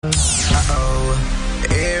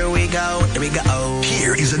go, here we go.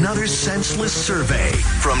 Here is another senseless survey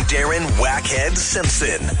from Darren Wackhead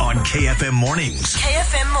Simpson on KFM Mornings.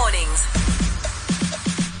 KFM Mornings.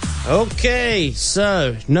 Okay,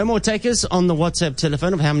 so no more takers on the WhatsApp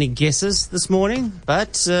telephone of how many guesses this morning,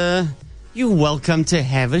 but you're welcome to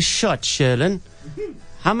have a shot, Sherlyn.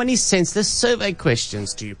 How many senseless survey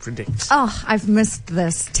questions do you predict? Oh, I've missed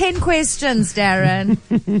this. 10 questions, Darren.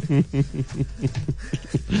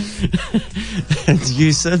 And you,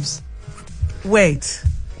 Sibs? Wait,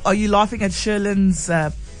 are you laughing at Sherlyn's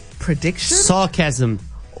prediction? Sarcasm.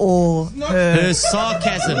 Or Her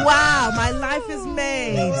sarcasm. Wow, my life is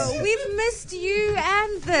made. We've missed you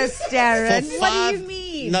and this, Darren. What do you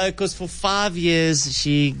mean? No, because for 5 years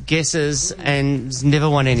she guesses and has never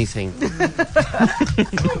won anything.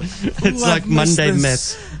 It's like Monday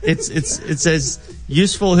maths. It's as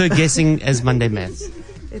useful her guessing as Monday maths.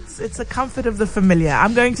 It's a comfort of the familiar.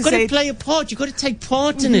 I'm going to You've got say to play a part. You've got to take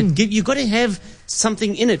part in it. You've got to have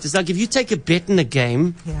something in it. It's like if you take a bet in a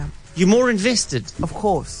game, you're more invested. Of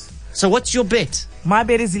course. So what's your bet? My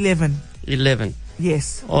bet is 11. 11.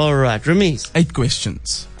 Yes. All right, Ramiz. 8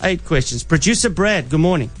 questions. 8 questions. Producer Brad, good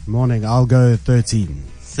morning. Morning, I'll go 13.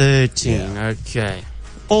 13, okay.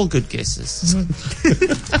 All good guesses.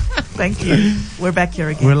 Thank you. We're back here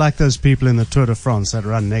again. We're like those people in the Tour de France that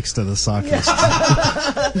run next to the cyclist.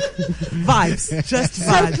 Vibes. Just So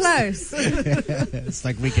vibes. close. It's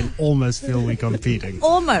like we can almost feel we're competing.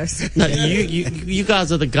 Almost. No, you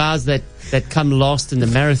guys are the guys that come last in the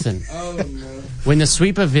marathon. Oh, no. When the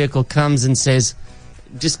sweeper vehicle comes and says,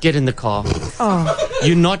 just get in the car. Oh.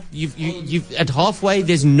 You're not, you at halfway,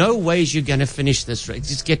 there's no ways you're going to finish this race.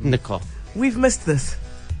 Just get in the car. We've missed this.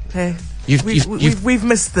 Hey. You've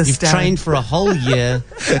missed this, You've Darren. trained for a whole year.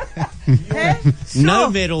 Hey? No Sure.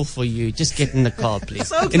 medal for you. Just get in the car, please.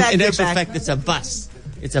 So glad in you're actual back. fact, it's a bus.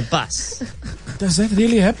 It's a bus. Does that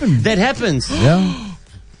really happen? That happens. Yeah.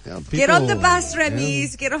 Get on the bus,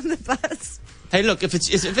 Ramiz. Get on the bus. Hey, look, if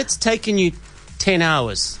it's taken you 10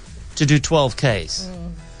 hours to do 12 Ks,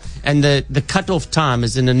 and the cutoff time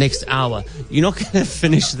is in the next hour, you're not going to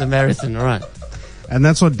finish the marathon, all right? And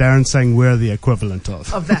that's what Darren's saying we're the equivalent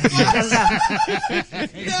of. Of that.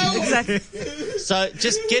 Exactly. So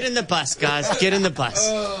just get in the bus, guys. Get in the bus.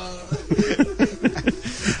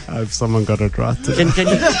 I hope someone got it right. Can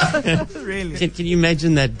you Really. can you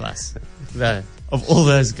imagine that bus? Of all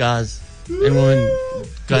those guys and women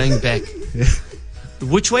going back.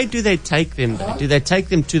 Which way do they take them, though? Do they take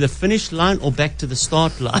them to the finish line or back to the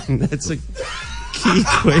start line? That's a key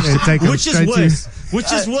question. They take them Which is straight to- worse?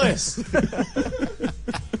 Which is worse?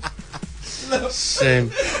 Shame.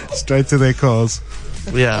 Straight to their cars.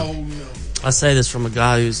 Yeah. I say this from a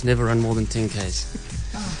guy who's never run more than 10 Ks.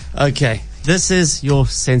 Okay. This is your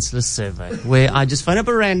senseless survey, where I just phone up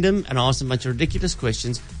a random and ask them a bunch of ridiculous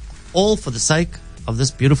questions, all for the sake of this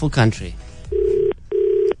beautiful country.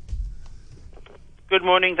 Good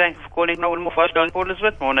morning. Thanks for calling. No more first Port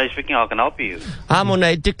Elizabeth. Morning speaking. How can I help you? Hi,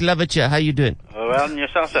 Mornay. Dick Lovett here. How you doing? Well, and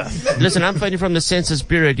yourself, sir. Listen, I'm phoning from the Census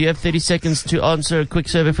Bureau. Do you have 30 seconds to answer a quick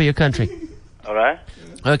survey for your country? All right.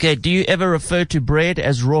 Okay. Do you ever refer to bread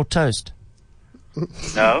as raw toast?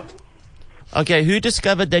 No. Okay. Who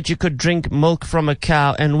discovered that you could drink milk from a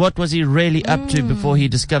cow, and what was he really up to before he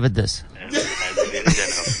discovered this? I really don't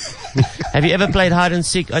know. Have you ever played hide and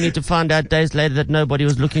seek only to find out days later that nobody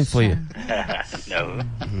was looking for you? No.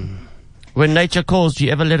 When nature calls, do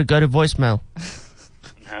you ever let it go to voicemail?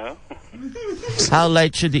 No. How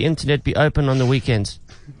late should the internet be open on the weekends?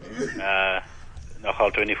 No,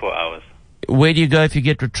 whole 24 hours. Where do you go if you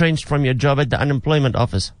get retrenched from your job at the unemployment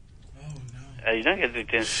office? You don't get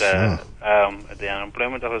retrenched at the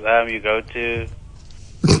unemployment office. You go to...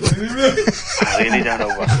 I really don't know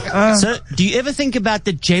what. So, do you ever think about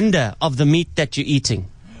the gender of the meat that you're eating?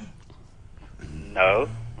 No.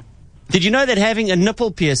 Did you know that having a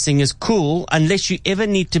nipple piercing is cool unless you ever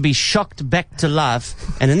need to be shocked back to life,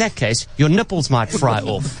 and in that case, your nipples might fry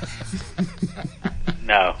off?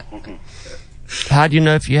 No. How do you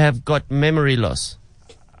know if you have got memory loss?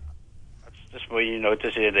 It's just when you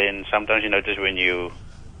notice it, and sometimes you notice when you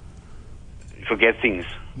forget things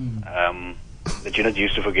that you're not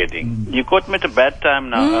used to forgetting. You caught me at a bad time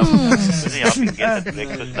now. Busy helping get the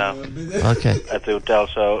breakfast now Okay. at the hotel.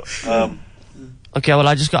 So, Okay, well,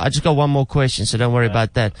 I just got one more question, so don't worry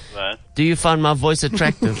about that. right. Do you find my voice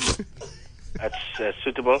attractive? That's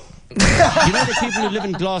suitable. You know that people who live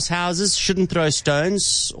in glass houses shouldn't throw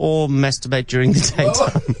stones or masturbate during the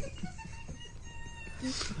daytime?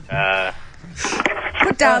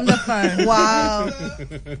 Put down the phone. Wow.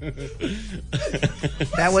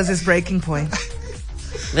 That was his breaking point.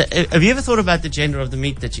 Have you ever thought about the gender of the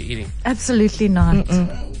meat that you're eating? Absolutely not.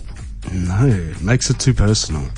 No, it makes it too personal.